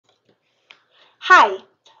Hi,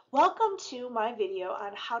 welcome to my video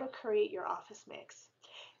on how to create your office mix.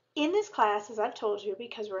 In this class, as I've told you,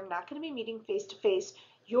 because we're not going to be meeting face to face,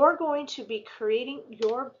 you're going to be creating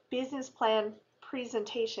your business plan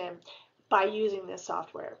presentation by using this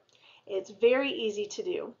software. It's very easy to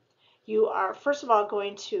do. You are, first of all,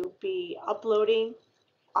 going to be uploading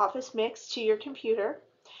Office Mix to your computer.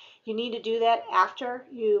 You need to do that after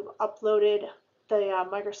you've uploaded the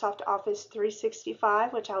Microsoft Office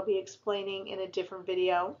 365, which I'll be explaining in a different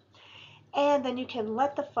video. And then you can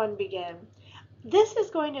let the fun begin. This is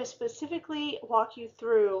going to specifically walk you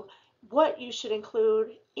through what you should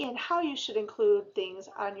include and how you should include things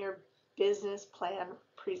on your business plan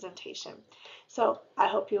presentation. So I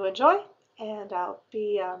hope you enjoy, and I'll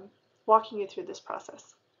be walking you through this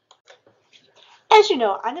process. As you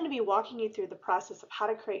know, I'm going to be walking you through the process of how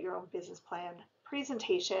to create your own business plan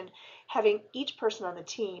presentation, having each person on the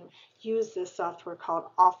team use this software called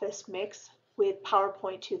Office Mix with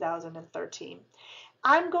PowerPoint 2013.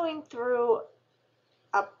 I'm going through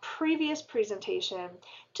a previous presentation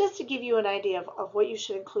just to give you an idea of what you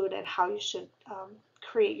should include and how you should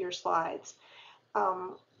create your slides.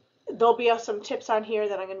 There'll be some tips on here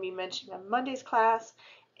that I'm going to be mentioning on Monday's class,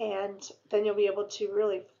 and then you'll be able to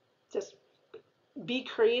really just be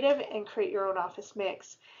creative and create your own office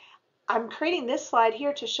mix. I'm creating this slide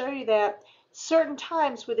here to show you that certain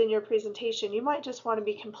times within your presentation you might just want to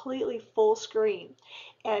be completely full screen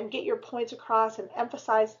and get your points across and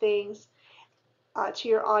emphasize things to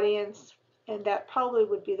your audience, and that probably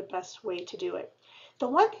would be the best way to do it. The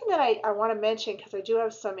one thing that I want to mention, because I do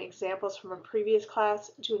have some examples from a previous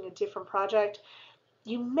class doing a different project,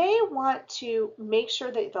 you may want to make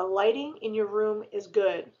sure that the lighting in your room is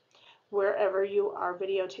good wherever you are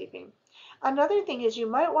videotaping. Another thing is you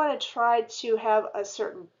might want to try to have a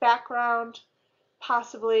certain background,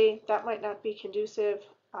 possibly. That might not be conducive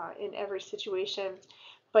in every situation,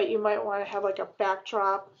 but you might want to have like a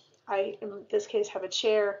backdrop. I, in this case, have a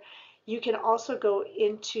chair. You can also go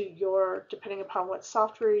into your, depending upon what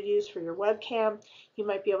software you use for your webcam, you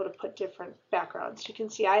might be able to put different backgrounds. You can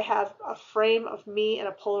see I have a frame of me in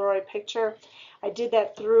a Polaroid picture. I did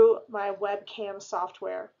that through my webcam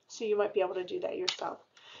software, so you might be able to do that yourself.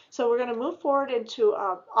 So we're going to move forward into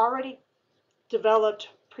already developed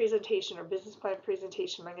presentation or business plan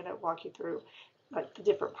presentation. I'm going to walk you through the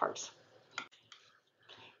different parts.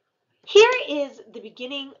 Here is the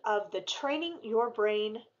beginning of the Training Your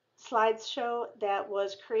Brain slideshow that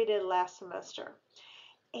was created last semester.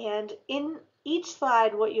 And in each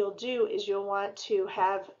slide, what you'll do is you'll want to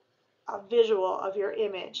have a visual of your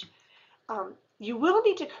image. You will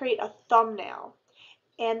need to create a thumbnail,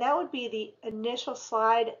 and that would be the initial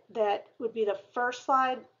slide. That would be the first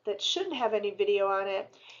slide that shouldn't have any video on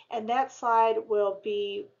it, and that slide will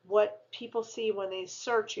be what people see when they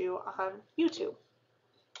search you on YouTube.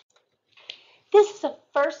 This is the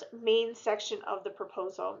first main section of the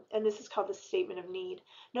proposal, and this is called the statement of need.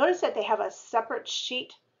 Notice that they have a separate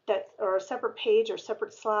sheet or a separate page or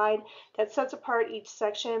separate slide that sets apart each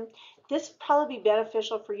section. This would probably be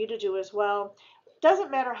beneficial for you to do as well.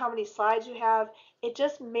 Doesn't matter how many slides you have, it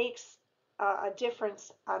just makes a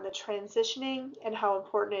difference on the transitioning and how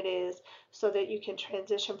important it is so that you can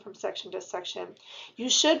transition from section to section. You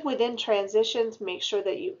should, within transitions, make sure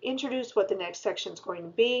that you introduce what the next section is going to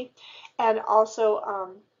be, and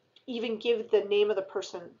also even give the name of the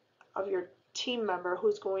person of your team member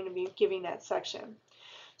who's going to be giving that section.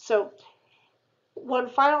 So one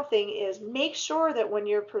final thing is make sure that when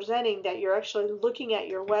you're presenting that you're actually looking at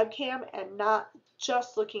your webcam and not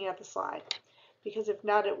just looking at the slide, because if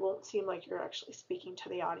not, it won't seem like you're actually speaking to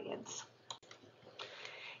the audience.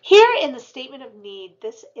 Here in the statement of need,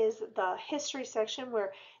 this is the history section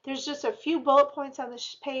where there's just a few bullet points on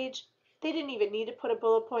this page. They didn't even need to put a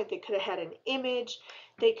bullet point. They could have had an image.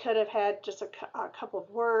 They could have had just a couple of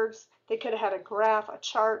words. They could have had a graph, a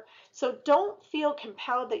chart. So don't feel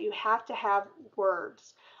compelled that you have to have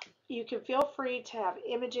words. You can feel free to have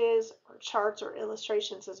images or charts or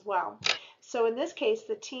illustrations as well. So in this case,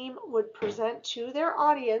 the team would present to their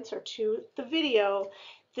audience or to the video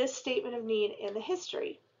this statement of need in the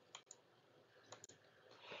history.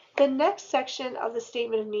 The next section of the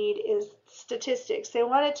statement of need is statistics. They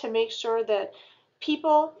wanted to make sure that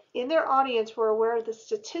people in their audience were aware of the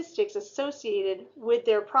statistics associated with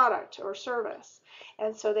their product or service.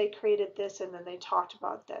 And so they created this, and then they talked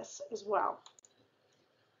about this as well.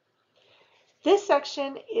 This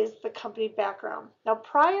section is the company background. Now,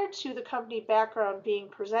 prior to the company background being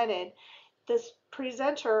presented, this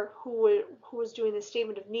presenter who was doing the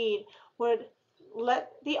statement of need would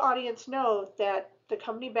let the audience know that the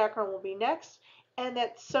company background will be next, and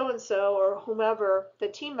that so-and-so or whomever the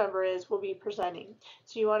team member is will be presenting.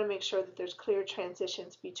 So you want to make sure that there's clear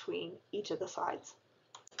transitions between each of the slides.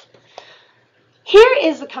 Here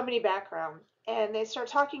is the company background, and they start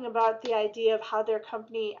talking about the idea of how their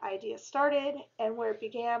company idea started and where it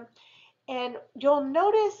began. And you'll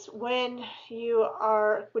notice when you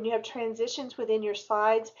have transitions within your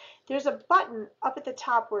slides, there's a button up at the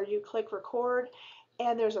top where you click record,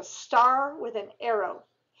 and there's a star with an arrow.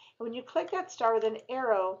 And when you click that star with an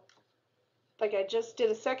arrow, like I just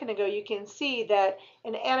did a second ago, you can see that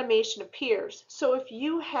an animation appears. So if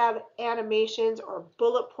you have animations or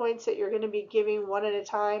bullet points that you're going to be giving one at a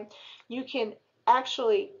time, you can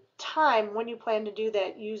actually time when you plan to do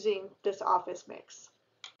that using this Office Mix.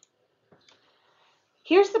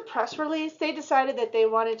 Here's the press release. They decided that they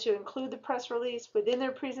wanted to include the press release within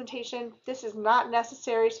their presentation. This is not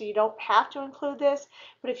necessary, so you don't have to include this,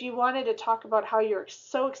 but if you wanted to talk about how you're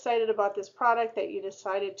so excited about this product that you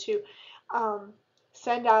decided to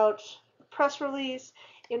send out a press release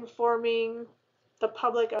informing the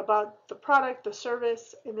public about the product, the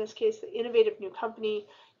service, in this case the innovative new company,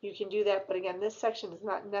 you can do that, but again this section is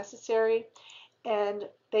not necessary. And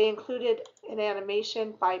they included an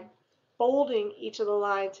animation by bolding each of the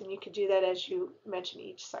lines, and you can do that as you mention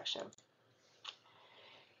each section.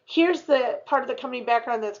 Here's the part of the company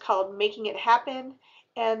background that's called Making It Happen,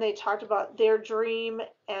 and they talked about their dream.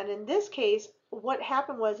 And in this case, what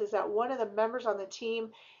happened was that one of the members on the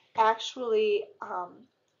team actually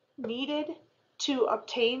needed to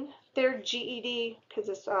obtain their GED, because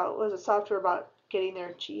this was a software about getting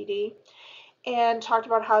their GED, and talked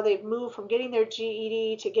about how they've moved from getting their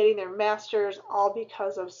GED to getting their master's, all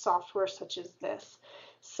because of software such as this.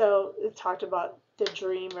 So it talked about the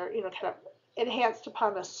dream, or kind of enhanced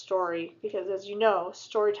upon a story, because as you know,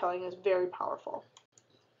 storytelling is very powerful.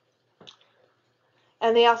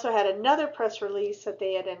 And they also had another press release that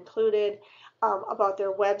they had included about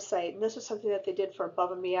their website, and this was something that they did for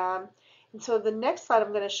Above and Beyond. And so the next slide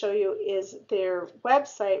I'm going to show you is their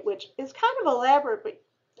website, which is kind of elaborate,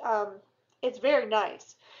 but it's very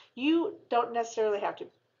nice. You don't necessarily have to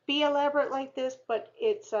be elaborate like this, but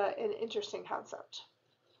it's an interesting concept.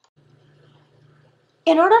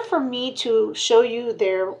 In order for me to show you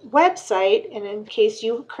their website, and in case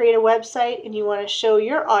you create a website and you want to show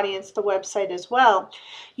your audience the website as well,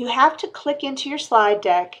 you have to click into your slide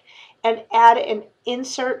deck and add an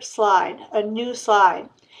insert slide, a new slide.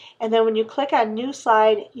 And then when you click on new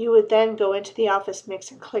slide, you would then go into the Office Mix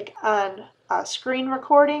and click on screen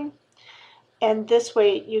recording. And this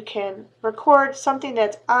way you can record something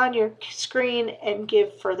that's on your screen and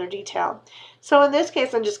give further detail. So in this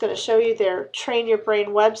case, I'm just going to show you their Train Your Brain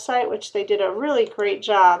website, which they did a really great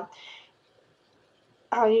job.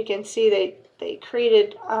 You can see they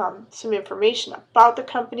created some information about the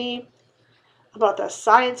company, about the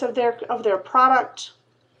science of their product,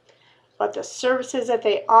 about the services that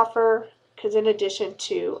they offer, because in addition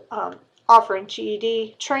to offering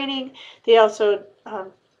GED training, they also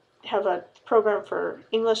have a program for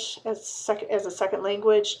English as a second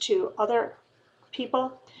language to other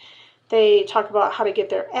people. They talk about how to get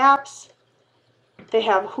their apps. They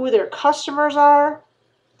have who their customers are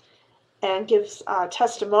and gives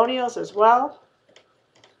testimonials as well.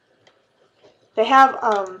 They have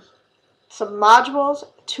some modules,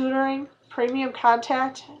 tutoring, premium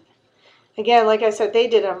contact. Again, like I said, they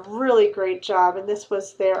did a really great job, and this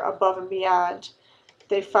was their Above and Beyond.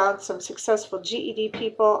 They found some successful GED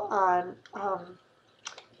people on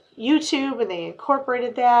YouTube, and they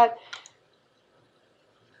incorporated that.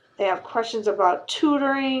 They have questions about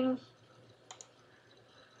tutoring,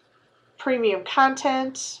 premium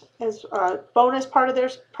content as a bonus part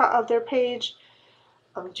of their page.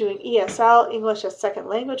 Doing ESL, English as Second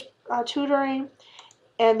Language tutoring,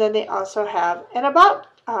 and then they also have an About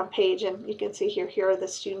page, and you can see here are the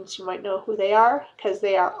students. You might know who they are because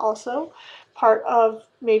they are also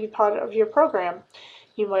maybe part of your program.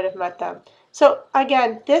 You might have met them. So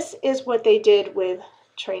again, this is what they did with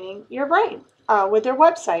Training Your Brain with their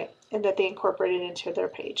website, and that they incorporated into their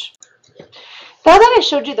page. Now that I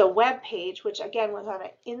showed you the web page, which again was on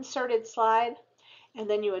an inserted slide, and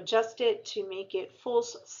then you adjust it to make it full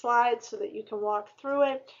slide so that you can walk through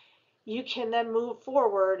it, you can then move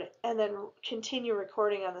forward and then continue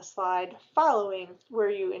recording on the slide following where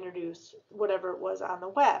you introduce whatever it was on the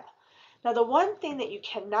web. Now the one thing that you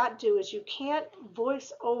cannot do is you can't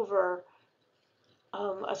voice over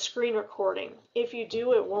a screen recording. If you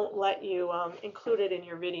do, it won't let you include it in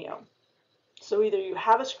your video. So either you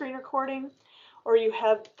have a screen recording, or you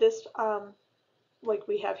have this like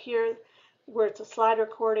we have here, where it's a slide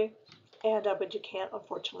recording, and but you can't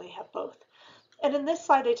unfortunately have both. And in this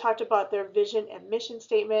slide, they talked about their vision and mission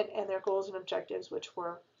statement and their goals and objectives, which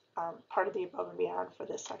were part of the above and beyond for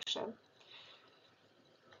this section.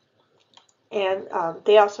 And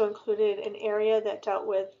they also included an area that dealt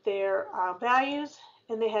with their values,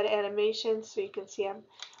 and they had animations, so you can see them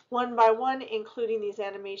one by one, including these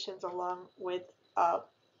animations along with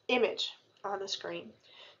image on the screen.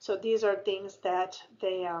 So these are things that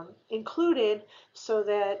they included so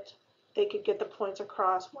that they could get the points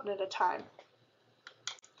across one at a time.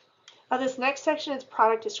 Now this next section is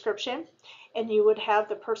product description, and you would have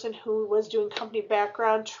the person who was doing company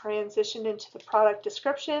background transition into the product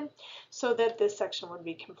description so that this section would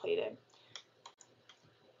be completed.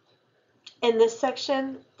 In this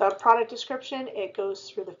section, the product description, it goes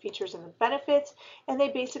through the features and the benefits, and they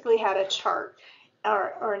basically had a chart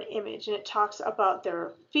or an image, and it talks about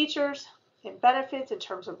their features and benefits in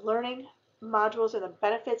terms of learning modules and the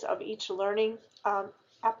benefits of each learning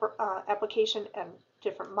application and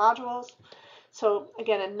different modules. So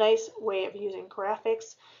again, a nice way of using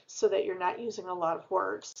graphics so that you're not using a lot of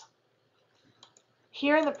words.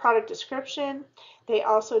 Here in the product description, they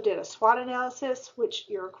also did a SWOT analysis, which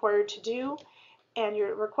you're required to do, and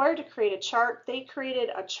you're required to create a chart. They created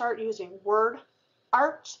a chart using word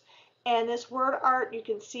art, and this word art, you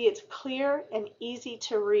can see it's clear and easy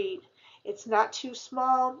to read. It's not too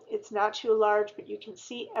small, it's not too large, but you can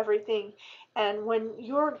see everything. And when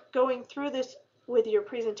you're going through this with your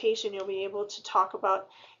presentation, you'll be able to talk about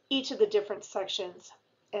each of the different sections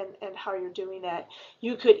and how you're doing that.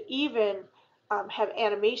 You could even have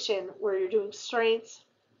animation where you're doing strengths,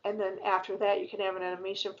 and then after that you can have an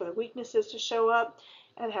animation for the weaknesses to show up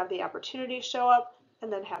and have the opportunities show up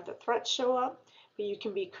and then have the threats show up, but you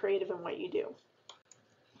can be creative in what you do.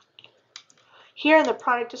 Here in the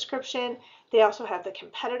product description, they also have the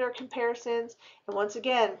competitor comparisons, and once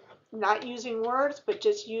again, not using words, but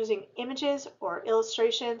just using images or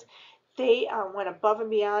illustrations. They went above and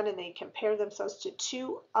beyond, and they compared themselves to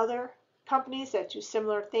 2 other companies that do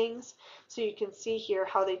similar things. So you can see here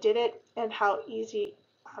how they did it and how easy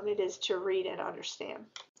it is to read and understand.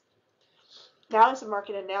 Now is the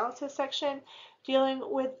market analysis section, dealing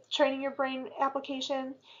with training your brain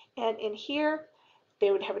application, and in here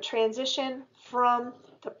they would have a transition from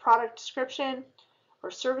the product description or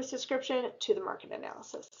service description to the market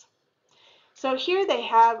analysis. So here they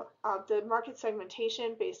have the market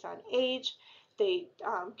segmentation based on age. They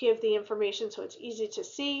give the information so it's easy to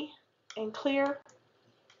see and clear.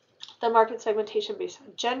 The market segmentation based on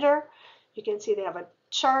gender. You can see they have a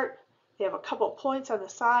chart. They have a couple of points on the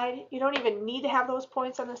side. You don't even need to have those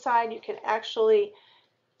points on the side. You can actually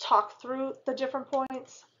talk through the different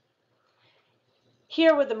points.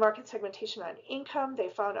 Here with the market segmentation on income, they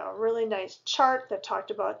found a really nice chart that talked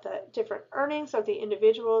about the different earnings of the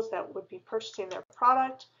individuals that would be purchasing their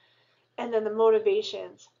product, and then the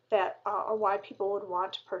motivations that are why people would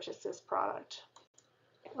want to purchase this product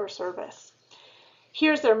or service.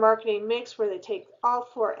 Here's their marketing mix, where they take all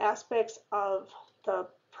 4 aspects of the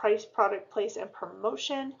price, product, place, and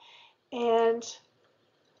promotion, and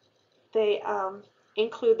they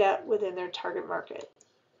include that within their target market.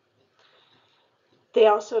 They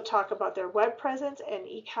also talk about their web presence and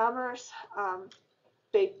e-commerce.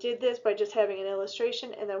 They did this by just having an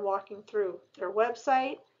illustration and then walking through their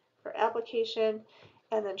website, their application,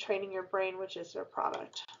 and then training your brain, which is their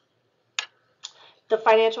product. The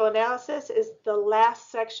financial analysis is the last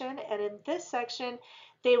section, and in this section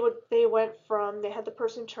they had the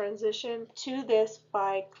person transition to this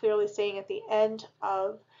by clearly saying at the end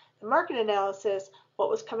of the market analysis what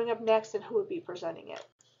was coming up next and who would be presenting it.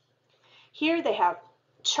 Here they have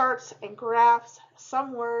charts and graphs,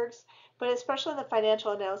 some words, but especially in the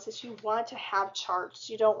financial analysis, you want to have charts.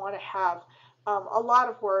 You don't want to have a lot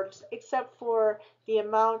of words, except for the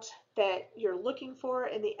amount that you're looking for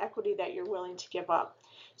and the equity that you're willing to give up.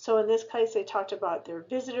 So in this case, they talked about their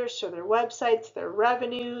visitors to their websites, their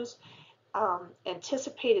revenues,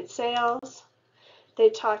 anticipated sales. They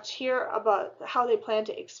talked here about how they plan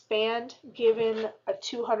to expand given a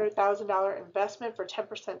 $200,000 investment for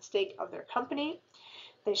 10% stake of their company.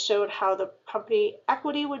 They showed how the company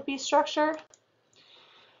equity would be structured.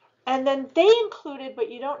 And then they included, but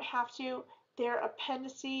you don't have to, their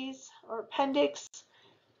appendices or appendix.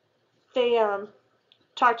 They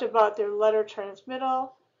talked about their letter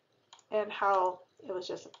transmittal and how it was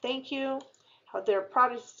just a thank you, how their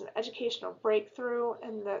product is an educational breakthrough,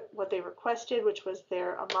 and that what they requested, which was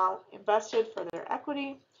their amount invested for their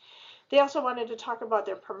equity. They also wanted to talk about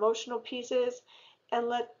their promotional pieces and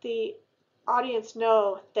let the audience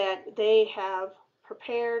know that they have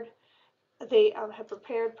prepared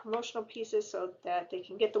promotional pieces so that they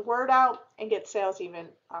can get the word out and get sales even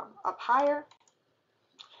up higher.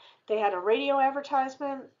 they had a radio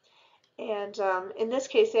advertisement, and in this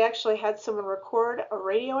case they actually had someone record a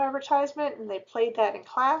radio advertisement and they played that in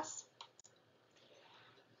class.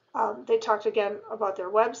 They talked again about their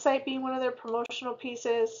website being one of their promotional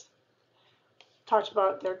pieces, talked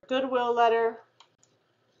about their goodwill letter,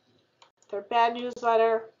 their bad news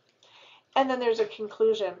letter, and then there's a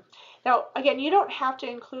conclusion. Now, again, you don't have to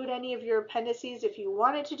include any of your appendices. If you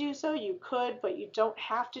wanted to do so, you could, but you don't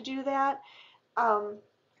have to do that.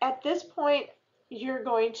 At this point, you're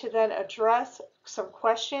going to then address some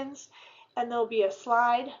questions, and there'll be a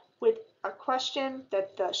slide with a question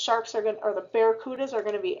that the sharks are going to, or the barracudas are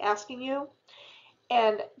going to be asking you.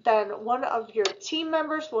 And then one of your team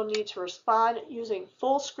members will need to respond using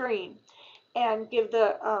full screen and give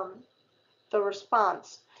the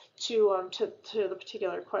response to the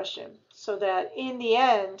particular question, so that in the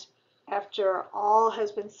end, after all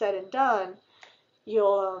has been said and done,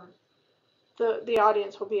 you'll the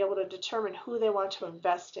audience will be able to determine who they want to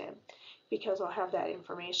invest in, because they'll have that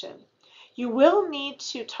information. You will need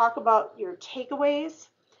to talk about your takeaways.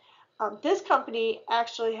 This company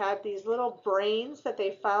actually had these little brains that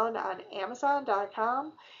they found on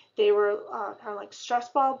Amazon.com. They were kind of like stress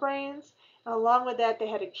ball brains. And along with that, they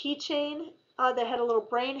had a keychain that had a little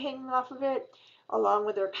brain hanging off of it. Along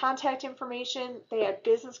with their contact information, they had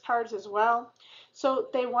business cards as well. So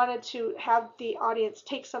they wanted to have the audience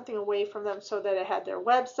take something away from them, so that it had their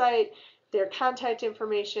website, their contact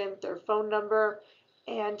information, their phone number,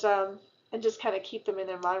 and just kind of keep them in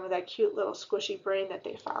their mind with that cute little squishy brain that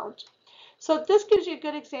they found. So this gives you a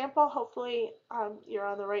good example. Hopefully you're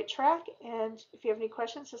on the right track, and if you have any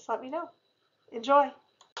questions, just let me know. Enjoy.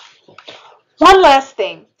 One last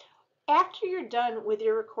thing. After you're done with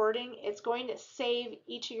your recording, it's going to save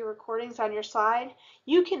each of your recordings on your slide.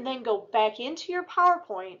 You can then go back into your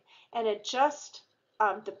PowerPoint and adjust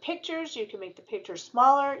the pictures. You can make the pictures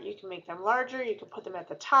smaller, you can make them larger, you can put them at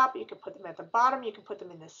the top, you can put them at the bottom, you can put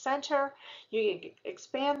them in the center, you can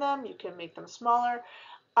expand them, you can make them smaller.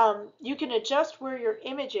 You can adjust where your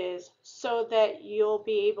image is so that you'll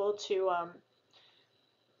be able to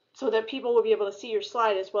so that people will be able to see your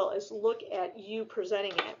slide as well as look at you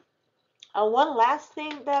presenting it. One last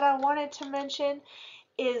thing that I wanted to mention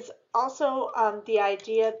is also the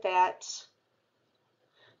idea that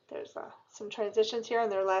there's some transitions here on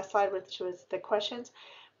their last slide, which was the questions.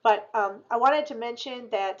 But I wanted to mention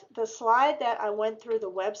that the slide that I went through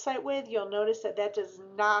the website with, you'll notice that that does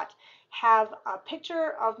not have a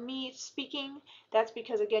picture of me speaking. That's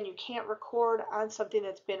because, again, you can't record on something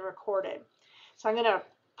that's been recorded. So I'm going to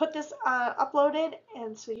put this uploaded,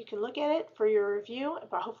 and so you can look at it for your review,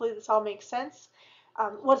 but hopefully this all makes sense.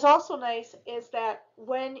 What's also nice is that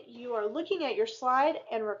when you are looking at your slide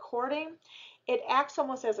and recording, it acts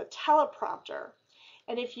almost as a teleprompter.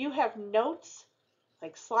 And if you have notes,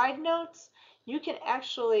 like slide notes, you can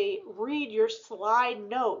actually read your slide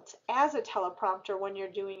notes as a teleprompter when you're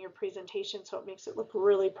doing your presentation, so it makes it look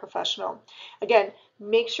really professional. Again,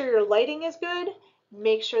 make sure your lighting is good,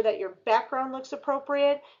 make sure that your background looks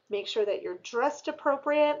appropriate, make sure that you're dressed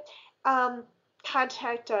appropriate.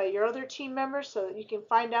 Contact your other team members so that you can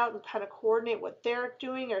find out and kind of coordinate what they're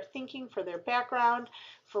doing or thinking for their background,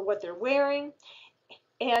 for what they're wearing.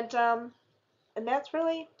 And that's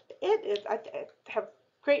really it. I have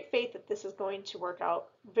great faith that this is going to work out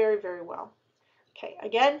very, very well. Okay,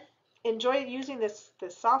 again, enjoy using this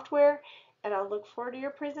software, and I'll look forward to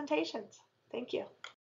your presentations. Thank you.